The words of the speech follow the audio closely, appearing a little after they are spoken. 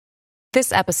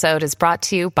This episode is brought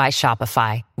to you by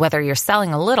Shopify. Whether you're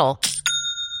selling a little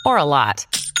or a lot,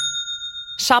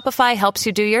 Shopify helps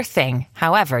you do your thing,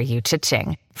 however you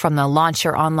cha-ching. From the launch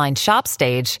your online shop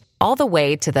stage, all the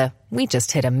way to the we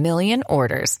just hit 1 million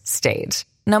orders stage.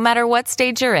 No matter what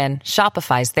stage you're in,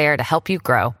 Shopify's there to help you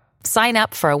grow. Sign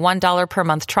up for a $1 per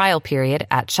month trial period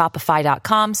at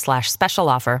shopify.com/special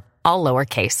offer, all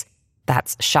lowercase.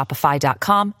 That's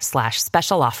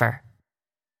shopify.com/special offer.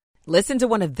 Listen to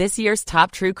one of this year's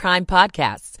top true crime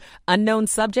podcasts. Unknown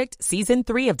Subject, Season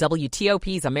 3 of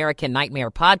WTOP's American Nightmare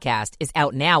podcast is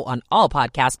out now on all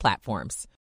podcast platforms.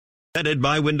 Headed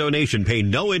by Window Nation. Pay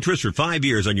no interest for 5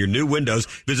 years on your new windows.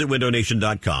 Visit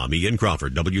windownation.com. Ian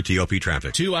Crawford, WTOP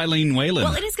Traffic. To Eileen Whalen.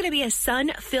 Well, it is going to be a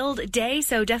sun-filled day,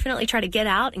 so definitely try to get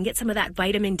out and get some of that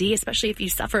vitamin D, especially if you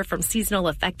suffer from seasonal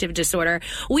affective disorder.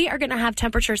 We are going to have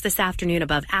temperatures this afternoon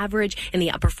above average in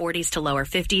the upper 40s to lower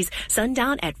 50s.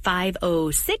 Sundown at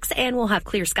 5:06, and we'll have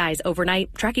clear skies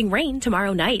overnight, tracking rain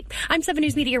tomorrow night. I'm 7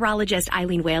 News meteorologist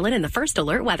Eileen Whalen in the First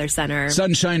Alert Weather Center.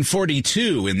 Sunshine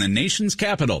 42 in the nation's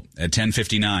capital at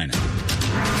 10:59.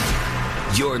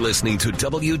 You're listening to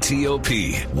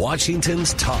WTOP,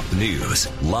 Washington's top news,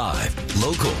 live,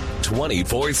 local,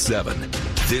 24/7.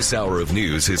 This hour of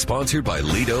news is sponsored by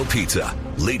Lido Pizza.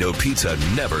 Lido Pizza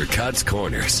never cuts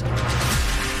corners.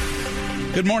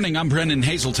 Good morning, I'm Brendan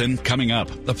Hazelton. Coming up,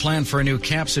 the plan for a new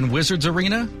Caps and Wizards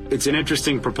arena? It's an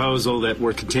interesting proposal that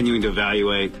we're continuing to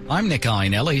evaluate. I'm Nick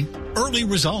Iannelli. Early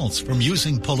results from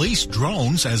using police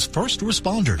drones as first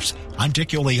responders. I'm Dick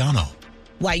Iuliano.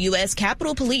 Why U.S.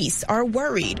 Capitol Police are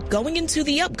worried going into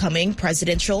the upcoming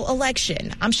presidential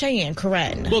election. I'm Cheyenne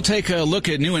Karen. We'll take a look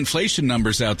at new inflation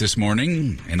numbers out this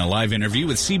morning in a live interview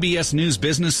with CBS News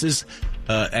Businesses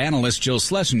analyst Jill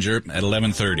Schlesinger at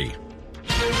 11:30.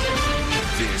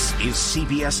 This is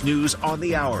CBS News on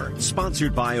the Hour,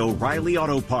 sponsored by O'Reilly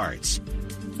Auto Parts.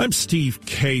 I'm Steve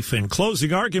Kathan.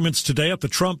 Closing arguments today at the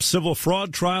Trump civil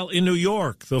fraud trial in New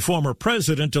York. The former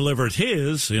president delivered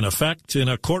his, in effect, in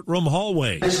a courtroom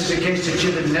hallway. This is a case that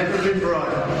should have never been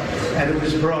brought, and it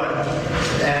was brought,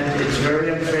 and it's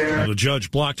very unfair. The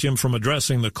judge blocked him from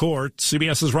addressing the court.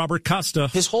 CBS's Robert Costa.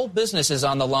 His whole business is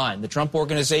on the line. The Trump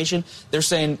organization, they're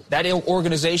saying that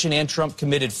organization and Trump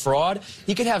committed fraud.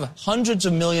 He could have hundreds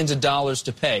of millions of dollars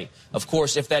to pay. Of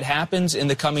course, if that happens in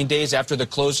the coming days after the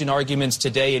closing arguments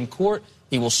today in court,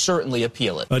 he will certainly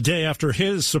appeal it. A day after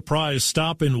his surprise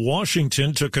stop in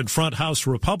Washington to confront House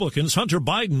Republicans, Hunter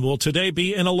Biden will today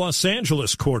be in a Los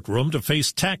Angeles courtroom to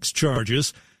face tax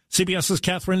charges. CBS's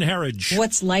Catherine Herridge.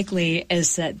 What's likely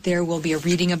is that there will be a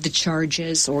reading of the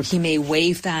charges, or he may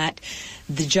waive that.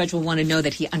 The judge will want to know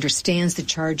that he understands the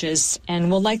charges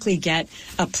and will likely get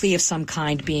a plea of some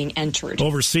kind being entered.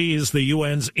 Overseas, the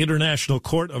UN's International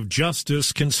Court of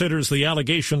Justice considers the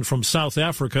allegation from South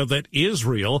Africa that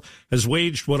Israel has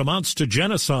waged what amounts to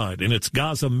genocide in its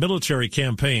Gaza military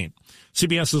campaign.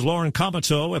 CBS's Lauren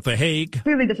Comato at The Hague.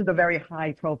 Clearly, this is a very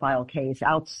high-profile case.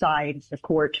 Outside the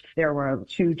court, there were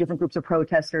two different groups of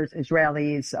protesters,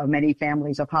 Israelis, many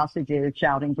families of hostages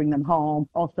shouting, bring them home.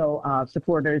 Also,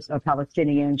 supporters of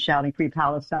Palestinians shouting, free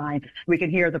Palestine. We can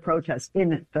hear the protests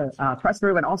in the press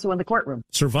room and also in the courtroom.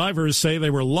 Survivors say they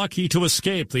were lucky to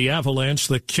escape the avalanche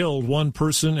that killed one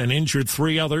person and injured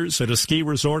 3 others at a ski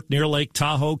resort near Lake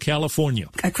Tahoe, California.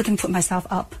 I couldn't put myself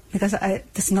up because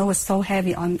the snow was so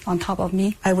heavy on top of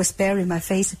me. I was buried, my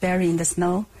face buried in the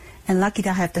snow. And lucky that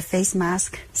I have the face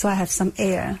mask, so I have some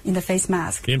air in the face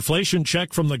mask. Inflation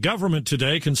check from the government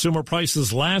today. Consumer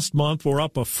prices last month were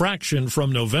up a fraction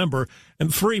from November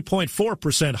and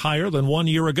 3.4% higher than 1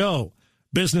 year ago.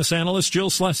 Business analyst Jill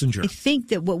Schlesinger. I think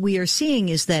that what we are seeing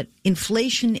is that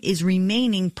inflation is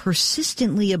remaining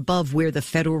persistently above where the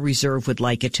Federal Reserve would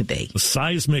like it to be. The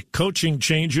seismic coaching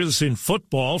changes in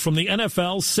football from the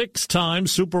NFL. 6-time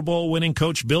Super Bowl winning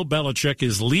coach Bill Belichick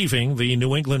is leaving the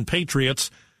New England Patriots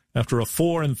after a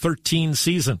 4-13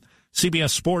 season. CBS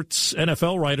Sports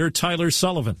NFL writer Tyler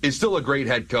Sullivan. He's still a great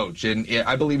head coach, and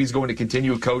I believe he's going to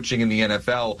continue coaching in the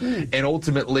NFL. And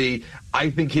ultimately, I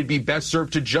think he'd be best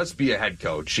served to just be a head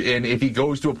coach. And if he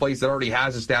goes to a place that already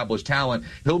has established talent,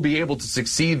 he'll be able to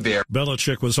succeed there.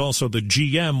 Belichick was also the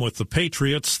GM with the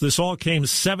Patriots. This all came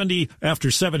after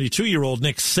 72-year-old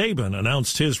Nick Saban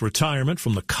announced his retirement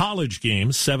from the college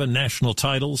games. 7 national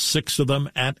titles, 6 of them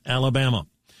at Alabama.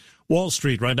 Wall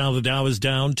Street, right now the Dow is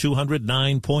down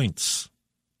 209 points.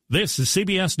 This is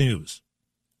CBS News.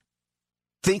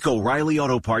 Think O'Reilly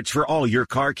Auto Parts for all your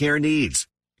car care needs.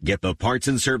 Get the parts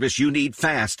and service you need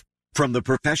fast from the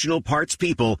professional parts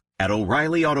people at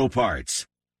O'Reilly Auto Parts.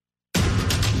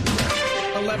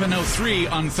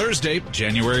 11:03 on Thursday,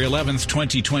 January 11th,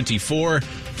 2024.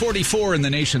 44 in the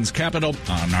nation's capital,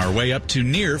 on our way up to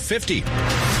near 50.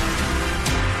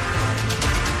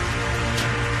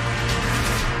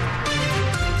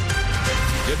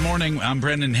 Good morning. I'm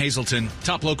Brendan Hazelton.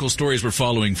 Top local stories we're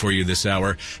following for you this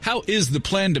hour. How is the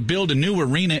plan to build a new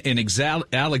arena in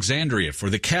Alexandria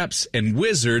for the Caps and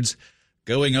Wizards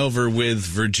going over with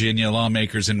Virginia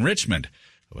lawmakers in Richmond?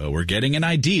 Well, we're getting an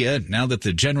idea now that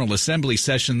the General Assembly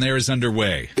session there is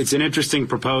underway. It's an interesting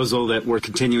proposal that we're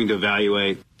continuing to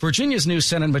evaluate. Virginia's new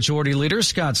Senate Majority Leader,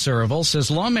 Scott Saravel, says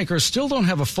lawmakers still don't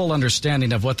have a full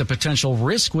understanding of what the potential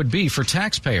risk would be for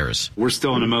taxpayers. We're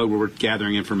still in a mode where we're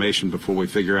gathering information before we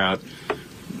figure out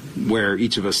where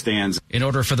each of us stands. In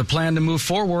order for the plan to move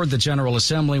forward, the General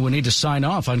Assembly would need to sign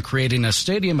off on creating a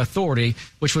stadium authority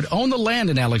which would own the land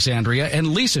in Alexandria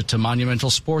and lease it to Monumental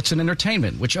Sports and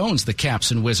Entertainment, which owns the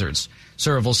Caps and Wizards.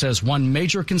 Saravel says one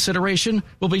major consideration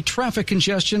will be traffic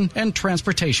congestion and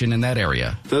transportation in that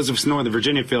area. Those of us in Northern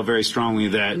Virginia feel very strongly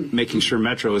that making sure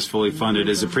Metro is fully funded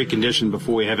is a precondition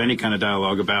before we have any kind of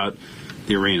dialogue about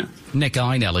the arena. Nick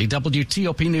Einelli,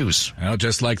 WTOP News. Well,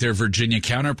 just like their Virginia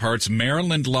counterparts,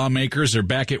 Maryland lawmakers are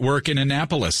back at work in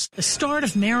Annapolis. The start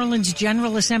of Maryland's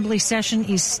General Assembly session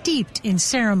is steeped in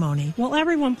ceremony. Will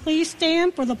everyone please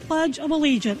stand for the Pledge of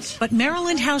Allegiance? But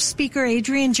Maryland House Speaker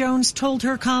Adrienne Jones told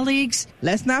her colleagues,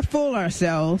 let's not fool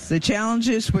ourselves. The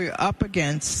challenges we're up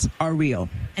against are real.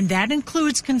 And that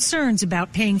includes concerns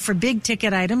about paying for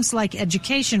big-ticket items like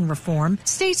education reform.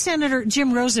 State Senator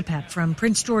Jim Rosapet from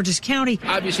Prince George's County.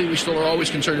 Obviously, we still are always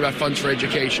concerned about funds for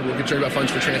education. We're concerned about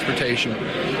funds for transportation.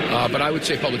 But I would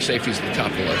say public safety is at the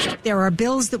top of the list. There are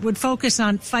bills that would focus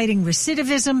on fighting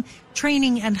recidivism,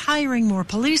 training and hiring more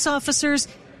police officers.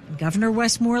 Governor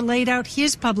Wes Moore laid out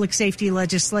his public safety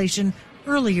legislation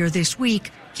earlier this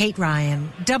week. Kate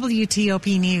Ryan,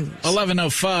 WTOP News.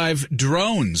 11:05.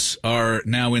 Drones are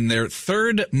now in their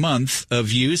third month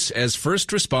of use as first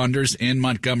responders in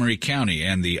Montgomery County,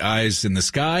 and the eyes in the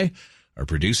sky are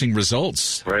producing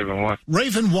results. Raven 1.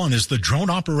 Raven 1 is the drone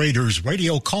operator's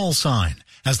radio call sign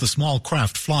as the small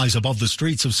craft flies above the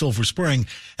streets of Silver Spring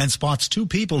and spots two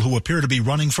people who appear to be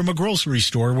running from a grocery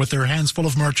store with their hands full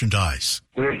of merchandise.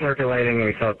 We were circulating and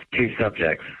we saw two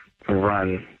subjects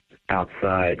run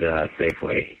outside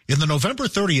Safeway. In the November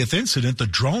 30th incident, the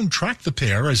drone tracked the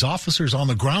pair as officers on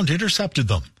the ground intercepted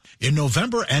them. In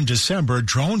November and December,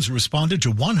 drones responded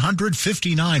to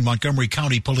 159 Montgomery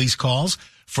County police calls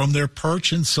from their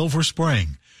perch in Silver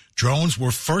Spring. Drones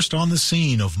were first on the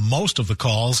scene of most of the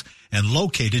calls and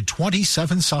located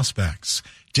 27 suspects.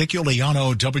 Dick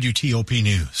Iuliano, WTOP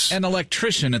News. An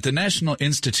electrician at the National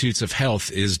Institutes of Health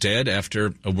is dead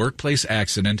after a workplace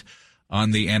accident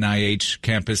on the NIH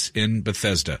campus in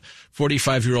Bethesda.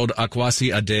 45-year-old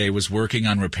Akwasi Ade was working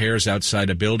on repairs outside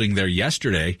a building there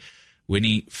yesterday when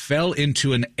he fell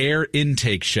into an air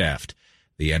intake shaft.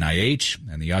 The NIH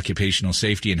and the Occupational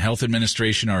Safety and Health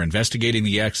Administration are investigating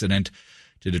the accident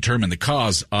to determine the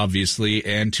cause, obviously,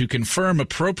 and to confirm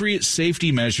appropriate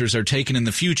safety measures are taken in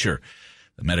the future.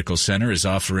 The medical center is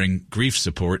offering grief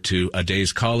support to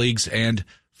Ade's colleagues and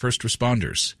first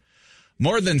responders.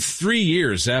 More than 3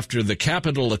 years after the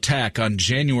Capitol attack on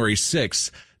January 6th,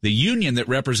 the union that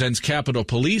represents Capitol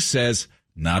Police says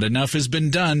not enough has been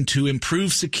done to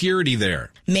improve security there.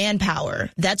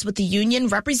 Manpower. That's what the union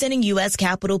representing U.S.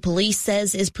 Capitol Police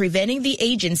says is preventing the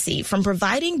agency from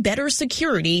providing better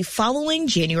security following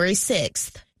January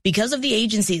 6th. Because of the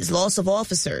agency's loss of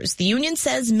officers, the union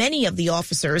says many of the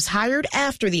officers hired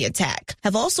after the attack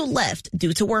have also left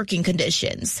due to working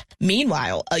conditions.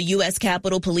 Meanwhile, a U.S.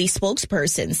 Capitol Police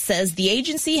spokesperson says the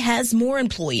agency has more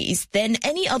employees than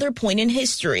any other point in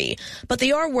history, but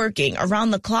they are working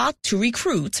around the clock to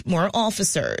recruit more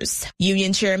officers.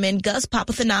 Union Chairman Gus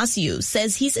Papathanassiou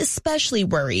says he's especially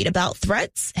worried about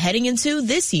threats heading into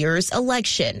this year's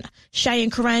election.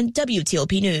 Cheyenne Coran,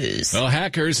 WTOP News. Well,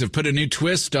 hackers have put a new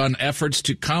twist on efforts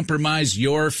to compromise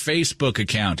your Facebook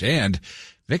account, and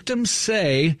victims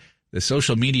say the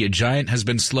social media giant has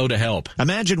been slow to help.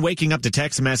 Imagine waking up to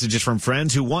text messages from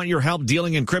friends who want your help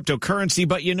dealing in cryptocurrency,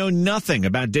 but you know nothing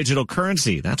about digital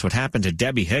currency. That's what happened to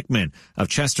Debbie Hickman of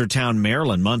Chestertown,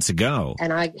 Maryland, months ago.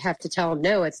 And I have to tell them,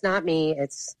 no, it's not me.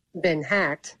 It's been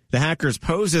hacked. The hackers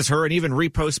pose as her and even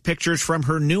repost pictures from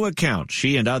her new account.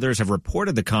 She and others have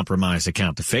reported the compromised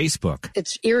account to Facebook.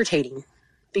 It's irritating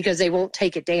because they won't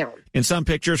take it down. In some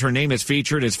pictures, her name is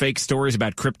featured as fake stories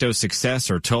about crypto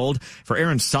success are told. For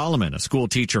Erin Solomon, a school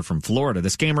teacher from Florida, the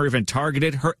scammer even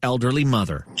targeted her elderly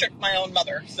mother. Tricked my own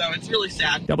mother, so it's really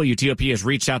sad. WTOP has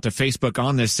reached out to Facebook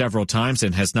on this several times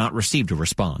and has not received a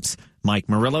response. Mike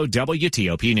Murillo,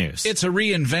 WTOP News. It's a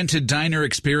reinvented diner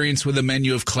experience with a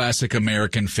menu of classic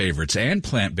American favorites and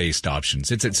plant-based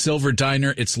options. It's at Silver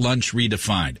Diner. It's lunch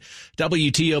redefined.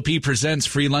 WTOP presents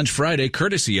Free Lunch Friday,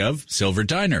 courtesy of Silver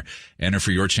Diner. Enter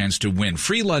for your chance to win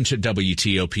free lunch at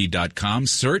WTOP.com.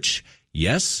 Search,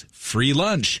 yes, free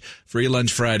lunch. Free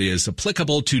Lunch Friday is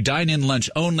applicable to dine-in lunch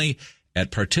only at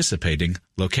participating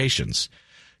locations.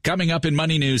 Coming up in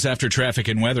Money News after traffic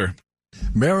and weather.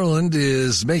 Maryland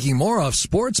is making more off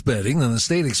sports betting than the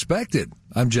state expected.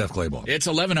 I'm Jeff Claiborne. It's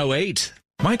 11:08.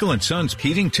 Michael & Son's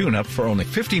heating tune-up for only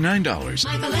 $59.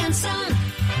 Michael & Son.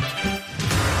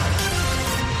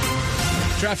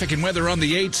 Traffic and weather on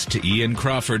the 8s to Ian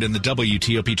Crawford in the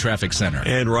WTOP Traffic Center.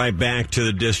 And right back to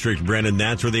the district, Brennan.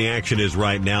 That's where the action is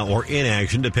right now, or in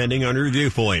action, depending on your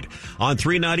viewpoint. On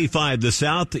 395, the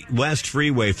Southwest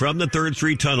Freeway from the 3rd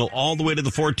Street Tunnel all the way to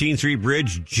the 14th Street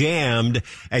Bridge, jammed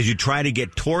as you try to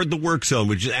get toward the work zone,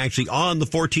 which is actually on the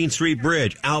 14th Street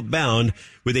Bridge, outbound,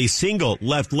 with a single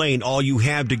left lane, all you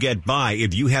have to get by.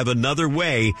 If you have another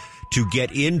way to get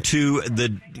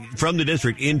from the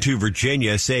district into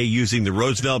Virginia, say using the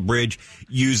Roosevelt Bridge,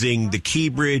 using the Key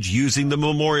Bridge, using the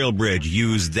Memorial Bridge,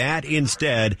 use that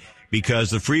instead, because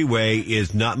the freeway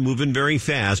is not moving very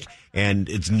fast and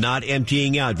it's not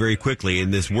emptying out very quickly.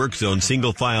 In this work zone,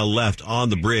 single file left on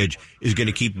the bridge is going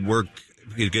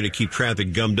to keep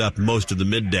traffic gummed up most of the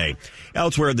midday.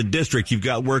 Elsewhere in the district, you've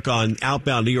got work on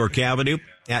outbound New York Avenue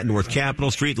at North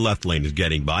Capitol Street. Left lane is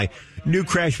getting by. New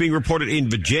crash being reported in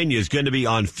Virginia is going to be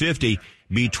on 50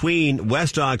 between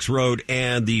West Ox Road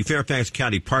and the Fairfax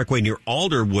County Parkway near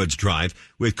Alderwoods Drive,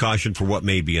 with caution for what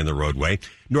may be in the roadway.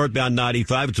 Northbound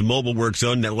 95, it's a mobile work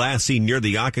zone that last seen near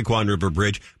the Occoquan River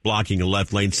Bridge, blocking a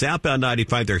left lane. Southbound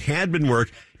 95, there had been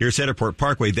work near Centerport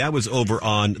Parkway. That was over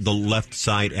on the left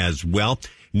side as well.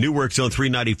 New work zone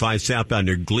 395 southbound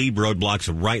near Glebe Road blocks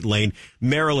a right lane.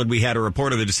 Maryland, we had a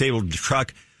report of a disabled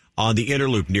truck on the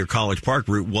Interloop near College Park,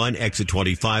 Route 1, exit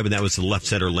 25, and that was the left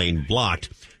center lane blocked.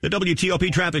 The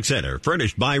WTOP Traffic Center,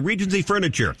 furnished by Regency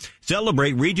Furniture.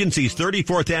 Celebrate Regency's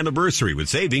 34th anniversary with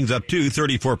savings up to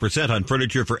 34% on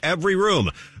furniture for every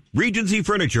room. Regency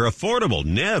Furniture, affordable,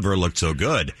 never looked so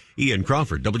good. Ian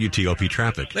Crawford, WTOP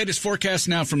Traffic. Latest forecast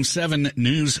now from 7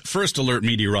 News First Alert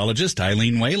meteorologist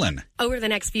Eileen Whalen. Over the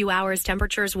next few hours,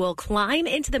 temperatures will climb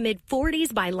into the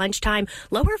mid-40s by lunchtime,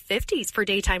 lower 50s for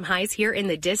daytime highs here in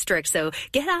the district. So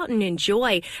get out and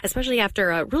enjoy, especially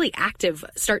after a really active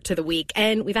start to the week.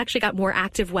 And we've actually got more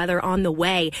active weather on the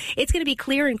way. It's going to be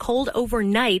clear and cold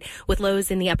overnight with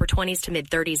lows in the upper 20s to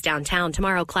mid-30s downtown.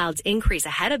 Tomorrow, clouds increase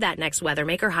ahead of that next weather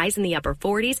maker. Highs in the upper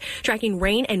 40s, tracking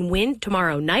rain and wind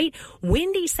tomorrow night.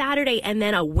 Windy Saturday, and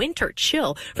then a winter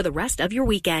chill for the rest of your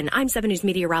weekend. I'm 7 News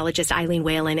meteorologist Eileen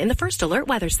Whalen in the First Alert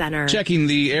Weather Center. Checking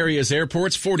the area's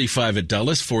airports, 45 at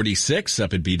Dulles, 46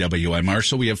 up at BWI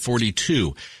Marshall. We have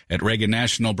 42 at Reagan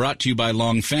National, brought to you by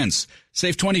Long Fence.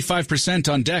 Save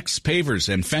 25% on decks,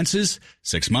 pavers, and fences.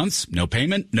 6 months, no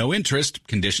payment, no interest.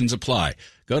 Conditions apply.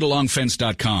 Go to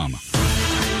longfence.com.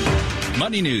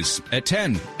 Money News at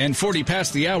 10 and 40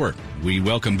 past the hour. We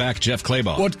welcome back Jeff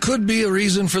Claiborne. What could be a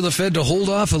reason for the Fed to hold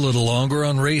off a little longer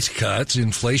on rate cuts?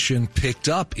 Inflation picked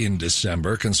up in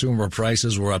December. Consumer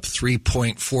prices were up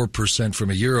 3.4%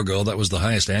 from a year ago. That was the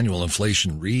highest annual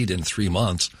inflation read in 3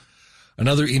 months.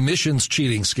 Another emissions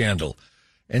cheating scandal.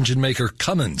 Engine maker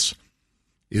Cummins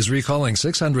is recalling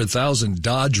 600,000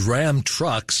 Dodge Ram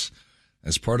trucks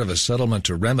as part of a settlement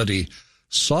to remedy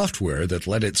software that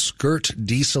let it skirt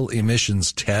diesel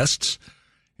emissions tests.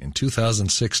 In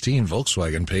 2016,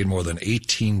 Volkswagen paid more than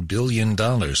 $18 billion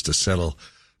to settle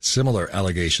similar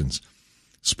allegations.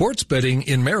 Sports betting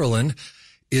in Maryland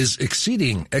is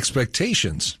exceeding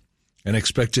expectations. An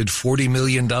expected $40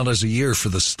 million a year for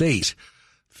the state,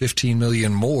 $15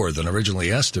 million more than originally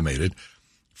estimated.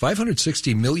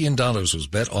 $560 million was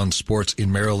bet on sports in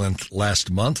Maryland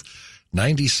last month,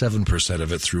 97%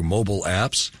 of it through mobile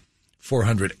apps.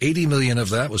 $480 million of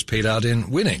that was paid out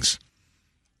in winnings.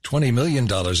 $20 million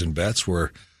in bets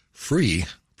were free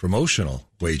promotional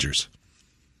wagers.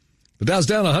 The Dow's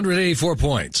down 184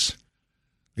 points.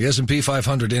 The S&P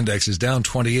 500 index is down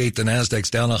 28. The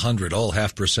Nasdaq's down 100, all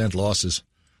 0.5% losses.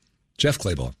 Jeff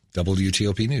Claiborne,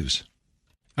 WTOP News.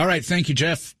 All right, thank you,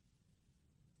 Jeff.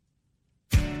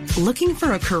 Looking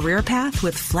for a career path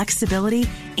with flexibility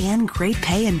and great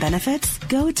pay and benefits?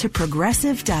 Go to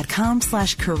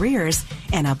progressive.com/careers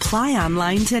and apply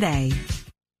online today.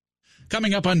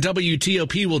 Coming up on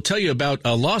WTOP, we'll tell you about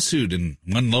a lawsuit in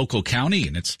one local county,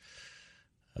 and it's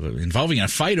involving a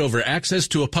fight over access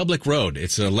to a public road.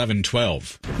 It's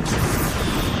 11:12.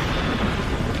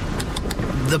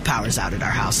 The power's out at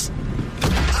our house.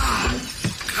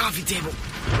 coffee table.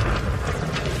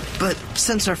 But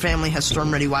since our family has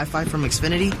storm-ready Wi-Fi from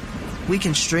Xfinity, we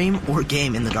can stream or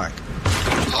game in the dark.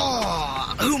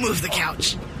 Oh, who moved the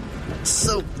couch?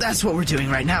 So that's what we're doing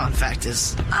right now, in fact,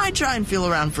 is I try and feel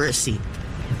around for a seat.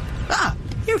 Ah,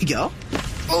 here we go.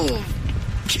 Oh,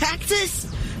 cactus?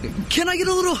 Can I get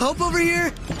a little help over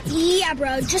here? Yeah,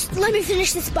 bro. Just let me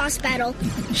finish this boss battle.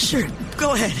 Sure,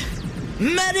 go ahead.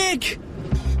 Medic!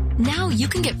 Now you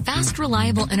can get fast,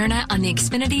 reliable internet on the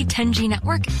Xfinity 10G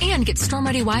network and get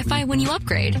storm-ready Wi-Fi when you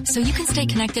upgrade, so you can stay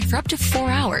connected for up to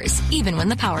 4 hours, even when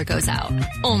the power goes out.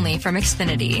 Only from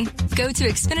Xfinity. Go to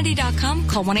Xfinity.com,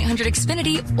 call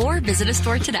 1-800-XFINITY, or visit a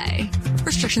store today.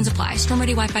 Restrictions apply.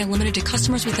 Storm-ready Wi-Fi limited to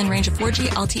customers within range of 4G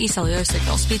LTE cellular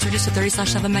signal. Speeds reduced to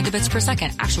 30/7 megabits per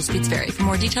second. Actual speeds vary. For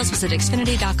more details, visit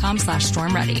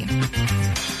Xfinity.com/stormready.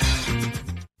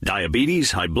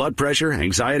 Diabetes, high blood pressure,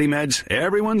 anxiety meds,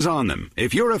 everyone's on them.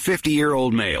 If you're a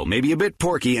 50-year-old male, maybe a bit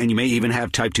porky, and you may even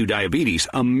have type 2 diabetes,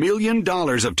 $1 million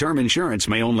of term insurance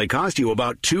may only cost you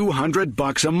about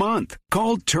 $200 a month.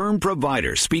 Call Term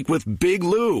Provider. Speak with Big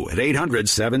Lou at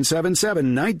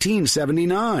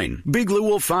 800-777-1979. Big Lou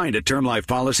will find a term life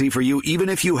policy for you even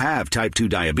if you have type 2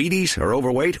 diabetes, are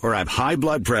overweight, or have high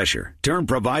blood pressure. Term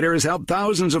Provider has helped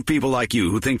thousands of people like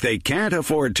you who think they can't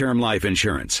afford term life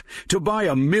insurance. To buy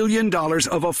 $1 million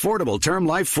of affordable term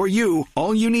life for you,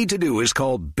 all you need to do is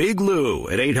call Big Lou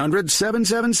at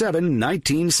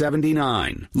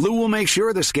 800-777-1979. Lou will make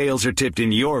sure the scales are tipped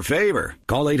in your favor.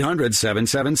 Call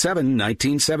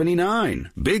 800-777-1979.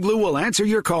 Big Lou will answer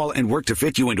your call and work to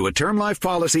fit you into a term life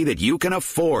policy that you can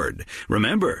afford.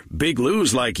 Remember, Big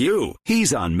Lou's like you.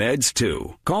 He's on meds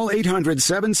too. Call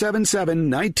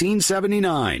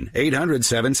 800-777-1979.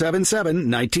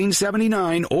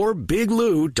 800-777-1979 or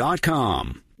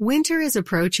biglou.com. Winter is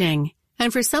approaching,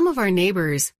 and for some of our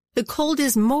neighbors, the cold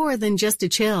is more than just a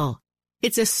chill.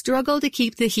 It's a struggle to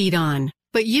keep the heat on,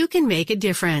 but you can make a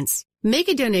difference. Make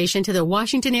a donation to the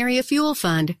Washington Area Fuel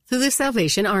Fund through the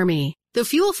Salvation Army. The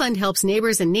Fuel Fund helps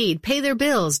neighbors in need pay their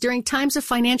bills during times of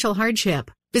financial hardship.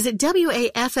 Visit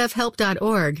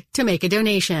WAFFhelp.org to make a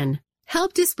donation.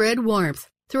 Help to spread warmth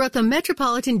throughout the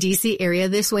metropolitan D.C. area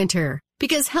this winter,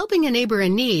 because helping a neighbor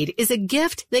in need is a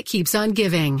gift that keeps on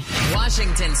giving.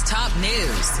 Washington's top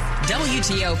news,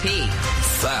 WTOP.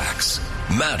 Facts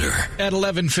matter. At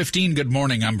 11:15, good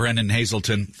morning. I'm Brendan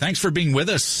Hazelton. Thanks for being with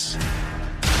us.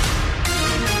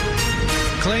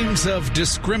 Claims of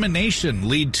discrimination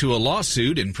lead to a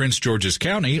lawsuit in Prince George's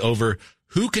County over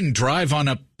who can drive on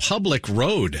a public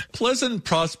road. Pleasant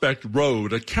Prospect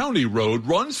Road, a county road,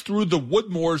 runs through the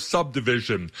Woodmore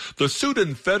subdivision. The suit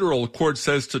in federal court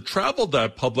says to travel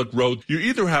that public road, you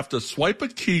either have to swipe a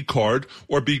key card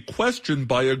or be questioned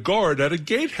by a guard at a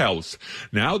gatehouse.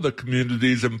 Now the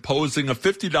community is imposing a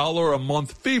 $50 a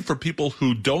month fee for people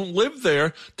who don't live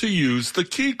there to use the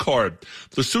key card.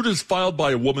 The suit is filed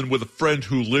by a woman with a friend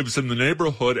who lives in the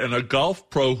neighborhood and a golf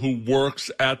pro who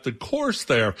works at the course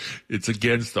there. It's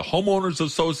against the Homeowners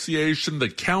Association, the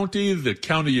county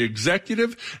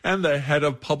executive, and the head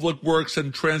of Public Works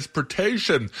and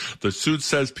Transportation. The suit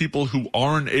says people who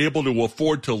aren't able to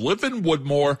afford to live in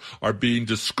Woodmore are being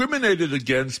discriminated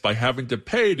against by having to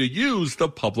pay to use the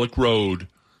public road.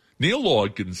 Neil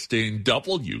Augenstein,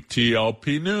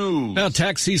 WTOP News. Well,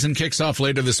 tax season kicks off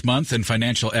later this month, and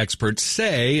financial experts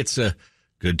say it's a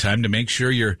good time to make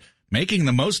sure you're making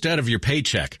the most out of your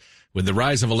paycheck. With the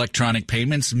rise of electronic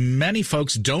payments, many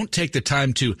folks don't take the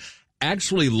time to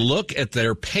actually look at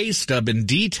their pay stub in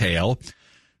detail.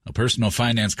 A personal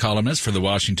finance columnist for the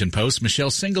Washington Post,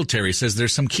 Michelle Singletary, says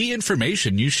there's some key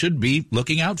information you should be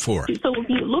looking out for. So if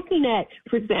you're looking at,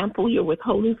 for example, your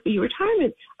withholdings for your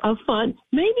retirement fund,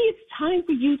 maybe it's time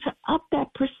for you to up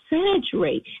that percentage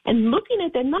rate. And looking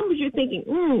at that numbers, you're thinking,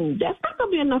 that's not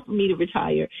going to be enough for me to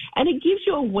retire. And it gives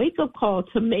you a wake-up call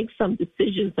to make some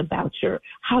decisions about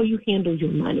how you handle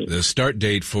your money. The start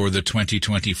date for the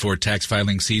 2024 tax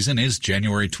filing season is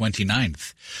January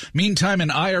 29th. Meantime, an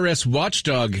IRS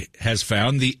watchdog has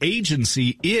found the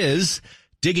agency is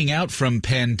digging out from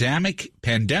pandemic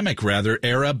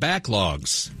era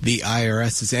backlogs. The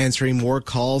IRS is answering more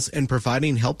calls and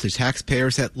providing help to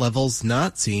taxpayers at levels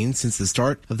not seen since the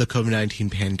start of the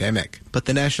COVID-19 pandemic. But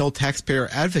the National Taxpayer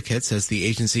Advocate says the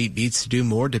agency needs to do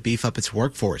more to beef up its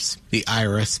workforce. The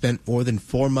IRS spent more than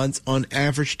 4 months on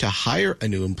average to hire a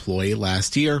new employee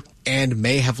last year and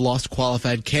may have lost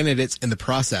qualified candidates in the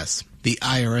process. The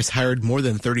IRS hired more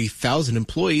than 30,000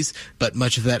 employees, but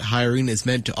much of that hiring is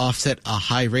meant to offset a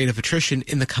high rate of attrition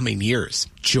in the coming years.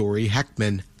 Jory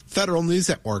Heckman, Federal News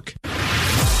Network.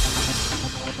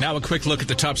 Now a quick look at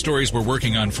the top stories we're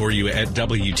working on for you at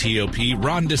WTOP.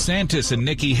 Ron DeSantis and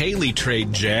Nikki Haley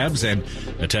trade jabs and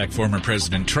attack former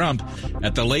President Trump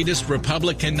at the latest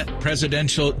Republican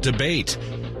presidential debate,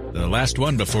 the last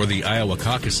one before the Iowa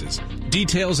caucuses.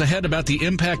 Details ahead about the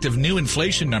impact of new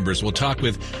inflation numbers. We'll talk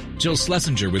with Jill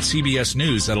Schlesinger with CBS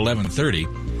News at 11:30.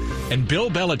 And Bill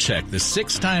Belichick, the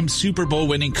 6-time Super Bowl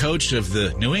winning coach of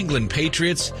the New England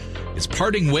Patriots, is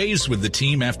parting ways with the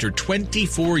team after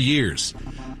 24 years.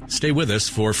 Stay with us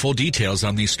for full details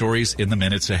on these stories in the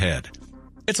minutes ahead.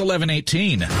 It's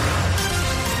 11:18.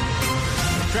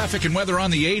 Traffic and weather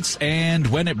on the 8s, and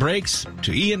when it breaks,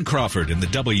 to Ian Crawford in the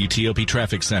WTOP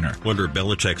Traffic Center. Wonder if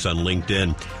Belichick's on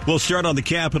LinkedIn. We'll start on the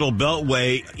Capitol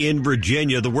Beltway in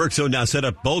Virginia. The work zone now set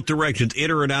up both directions,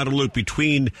 inner and outer loop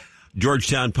between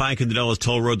Georgetown Pike and the Dulles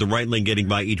Toll Road, the right lane getting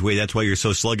by each way. That's why you're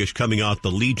so sluggish coming off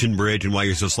the Legion Bridge and why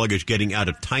you're so sluggish getting out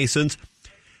of Tyson's,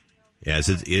 as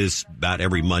it is about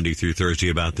every Monday through Thursday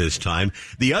about this time.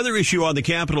 The other issue on the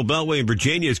Capitol Beltway in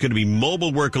Virginia is going to be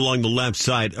mobile work along the left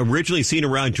side, originally seen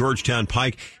around Georgetown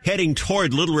Pike, heading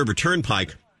toward Little River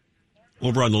Turnpike.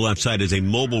 Over on the left side is a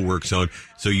mobile work zone,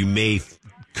 so you may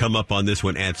come up on this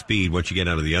one at speed once you get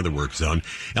out of the other work zone.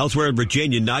 Elsewhere in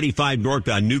Virginia, 95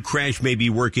 northbound, new crash may be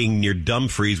working near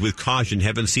Dumfries with caution.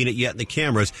 Haven't seen it yet in the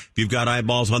cameras. If you've got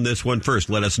eyeballs on this one first,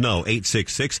 let us know.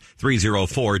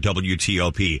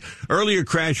 866-304-WTOP. Earlier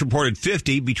crash reported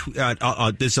 50 between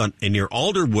near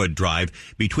Alderwood Drive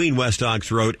between West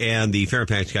Ox Road and the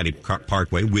Fairfax County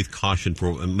Parkway with caution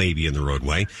for maybe in the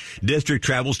roadway. District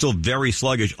travel still very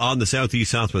sluggish on the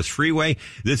Southeast Southwest Freeway.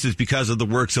 This is because of the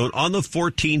work zone on the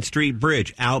 14th Street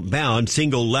Bridge. Outbound,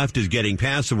 single left is getting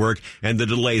past the work, and the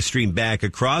delays stream back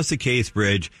across the Case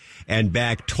Bridge and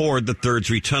back toward the 3rd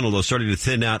Street Tunnel. They're starting to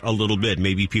thin out a little bit.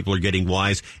 Maybe people are getting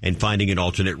wise and finding an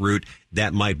alternate route.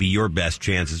 That might be your best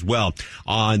chance as well.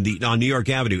 On New York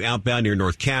Avenue, outbound near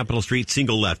North Capitol Street,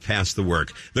 single left past the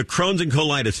work. The Crohn's and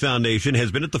Colitis Foundation has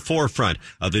been at the forefront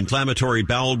of inflammatory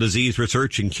bowel disease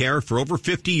research and care for over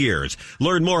 50 years.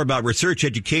 Learn more about research,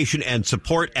 education, and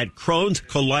support at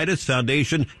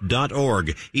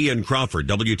Crohn'sColitisFoundation.org. Ian Crawford,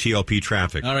 WTOP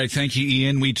Traffic. All right, thank you,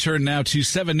 Ian. We turn now to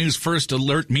 7 News First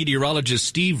Alert meteorologist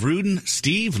Steve Rudin.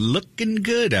 Steve, looking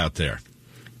good out there.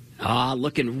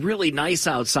 Looking really nice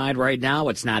outside right now.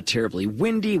 It's not terribly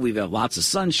windy. We've got lots of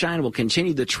sunshine. We'll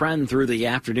continue the trend through the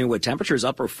afternoon with temperatures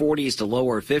upper 40s to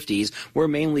lower 50s. We're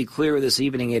mainly clear this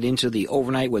evening and into the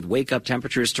overnight with wake-up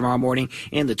temperatures tomorrow morning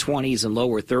in the 20s and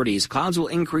lower 30s. Clouds will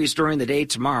increase during the day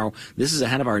tomorrow. This is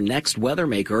ahead of our next weather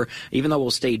maker. Even though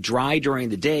we'll stay dry during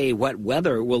the day, wet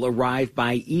weather will arrive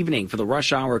by evening for the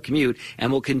rush hour commute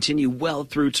and will continue well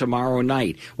through tomorrow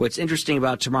night. What's interesting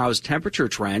about tomorrow's temperature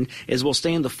trend is we'll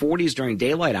stay in the 40s during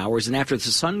daylight hours, and after the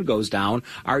sun goes down,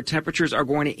 our temperatures are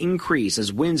going to increase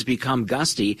as winds become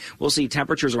gusty. We'll see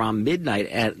temperatures around midnight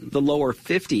at the lower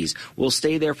 50s. We'll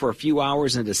stay there for a few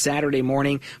hours into Saturday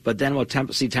morning, but then we'll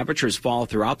see temperatures fall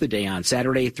throughout the day on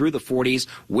Saturday through the 40s.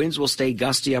 Winds will stay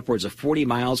gusty upwards of 40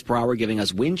 miles per hour, giving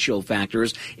us wind chill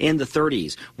factors in the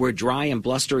 30s. We're dry and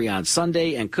blustery on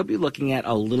Sunday and could be looking at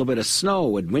a little bit of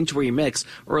snow and wintry mix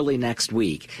early next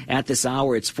week. At this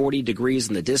hour, it's 40 degrees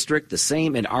in the district, the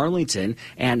same in Arlington,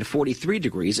 and 43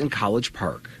 degrees in College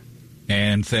Park.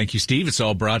 And thank you, Steve. It's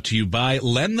all brought to you by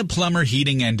Len the Plumber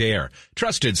Heating and Air.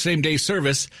 Trusted same-day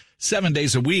service, 7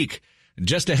 days a week.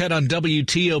 Just ahead on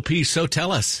WTOP, so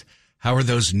tell us, how are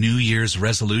those New Year's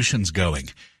resolutions going?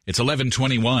 It's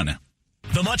 11:21.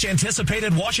 The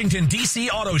much-anticipated Washington, D.C.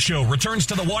 Auto Show returns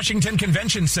to the Washington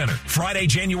Convention Center Friday,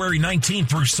 January 19th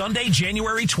through Sunday,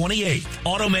 January 28th.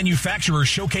 Auto manufacturers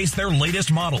showcase their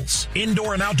latest models.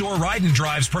 Indoor and outdoor ride and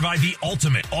drives provide the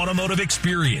ultimate automotive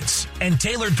experience. And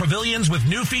tailored pavilions with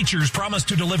new features promise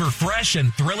to deliver fresh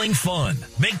and thrilling fun.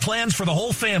 Make plans for the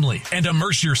whole family and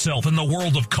immerse yourself in the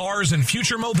world of cars and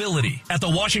future mobility at the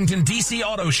Washington, D.C.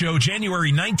 Auto Show,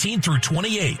 January 19th through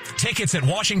 28th. Tickets at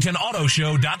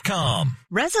WashingtonAutoShow.com.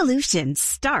 Resolutions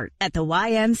start at the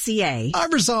YMCA. I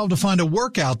resolved to find a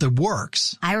workout that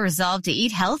works. I resolved to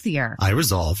eat healthier. I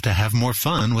resolved to have more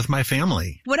fun with my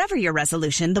family. Whatever your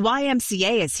resolution, the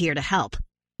YMCA is here to help.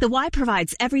 The Y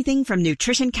provides everything from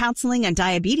nutrition counseling and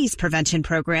diabetes prevention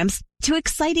programs to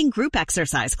exciting group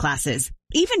exercise classes,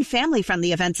 even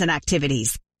family-friendly events and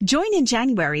activities. Join in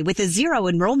January with a zero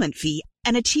enrollment fee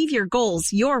and achieve your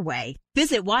goals your way.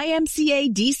 Visit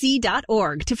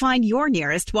ymcadc.org to find your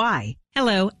nearest Y.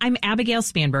 Hello, I'm Abigail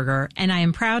Spanberger, and I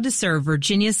am proud to serve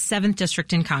Virginia's 7th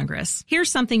District in Congress.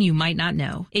 Here's something you might not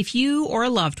know. If you or a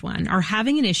loved one are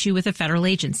having an issue with a federal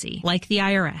agency, like the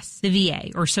IRS, the VA,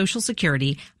 or Social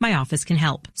Security, my office can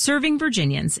help. Serving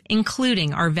Virginians,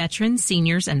 including our veterans,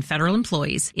 seniors, and federal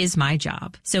employees, is my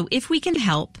job. So if we can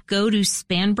help, go to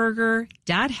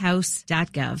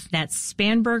spanberger.house.gov. That's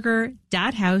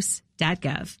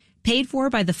spanberger.house.gov. Paid for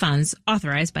by the funds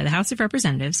authorized by the House of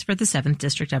Representatives for the 7th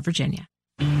District of Virginia.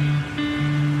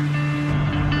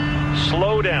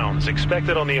 Slowdowns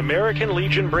expected on the American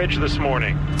Legion Bridge this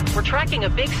morning. We're tracking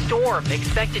a big storm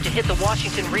expected to hit the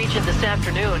Washington region this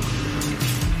afternoon.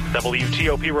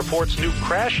 WTOP reports new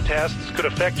crash tests could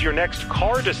affect your next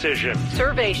car decision.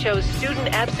 Survey shows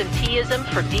student absenteeism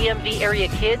for DMV area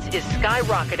kids is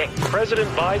skyrocketing. President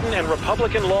Biden and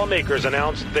Republican lawmakers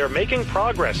announced they're making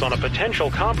progress on a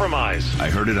potential compromise. I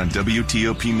heard it on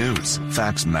WTOP News.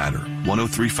 Facts matter.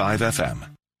 103.5 FM.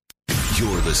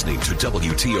 You're listening to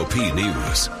WTOP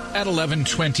News. At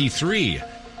 11:23.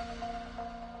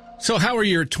 So how are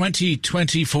your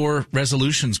 2024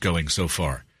 resolutions going so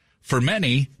far? For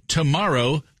many,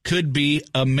 tomorrow could be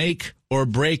a make or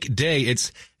break day.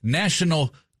 It's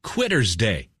National Quitters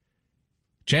Day.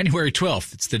 January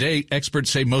 12th. It's the day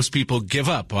experts say most people give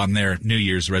up on their New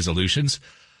Year's resolutions.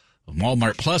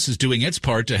 Walmart Plus is doing its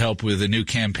part to help with a new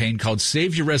campaign called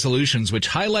Save Your Resolutions, which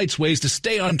highlights ways to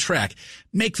stay on track,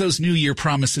 make those New Year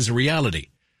promises a reality.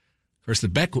 Of course,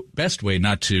 the best way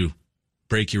not to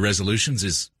break your resolutions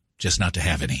is just not to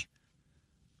have any.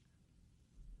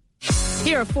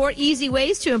 Here are 4 easy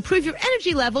ways to improve your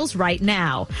energy levels right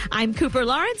now. I'm Cooper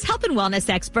Lawrence, health and wellness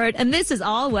expert, and this is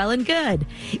all well and good.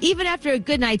 Even after a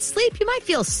good night's sleep, you might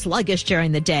feel sluggish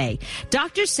during the day.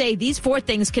 Doctors say these 4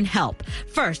 things can help.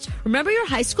 First, remember your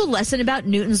high school lesson about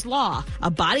Newton's law. A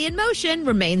body in motion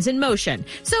remains in motion.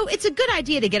 So it's a good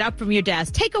idea to get up from your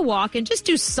desk, take a walk, and just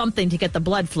do something to get the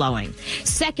blood flowing.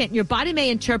 Second, your body may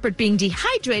interpret being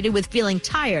dehydrated with feeling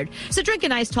tired, so drink a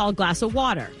nice tall glass of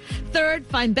water. Third,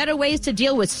 find better ways to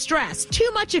deal with stress.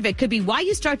 Too much of it could be why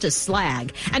you start to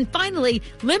slag. And finally,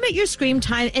 limit your screen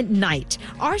time at night.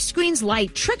 Our screen's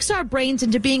light tricks our brains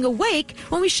into being awake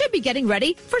when we should be getting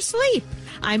ready for sleep.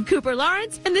 I'm Cooper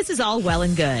Lawrence, and this is all well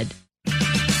and good.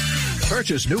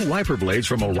 Purchase new wiper blades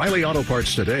from O'Reilly Auto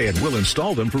Parts today and we'll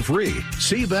install them for free.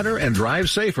 See better and drive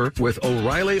safer with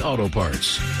O'Reilly Auto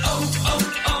Parts.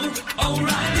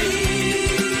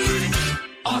 O'Reilly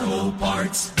Auto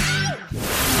Parts.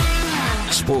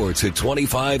 Sports at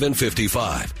 25 and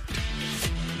 55.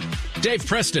 Dave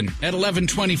Preston at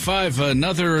 11:25.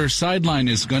 Another sideline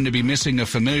is going to be missing a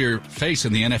familiar face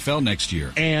in the NFL next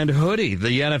year. And Hoodie,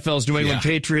 the NFL's New England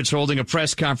Patriots, holding a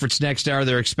press conference next hour.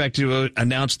 They're expected to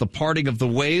announce the parting of the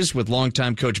ways with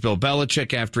longtime coach Bill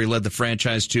Belichick after he led the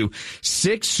franchise to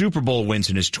 6 Super Bowl wins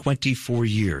in his 24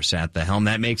 years at the helm.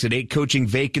 That makes it 8 coaching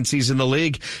vacancies in the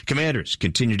league. Commanders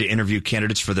continue to interview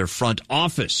candidates for their front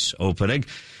office opening.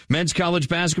 Men's college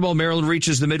basketball, Maryland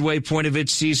reaches the midway point of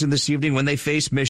its season this evening when they face Michigan.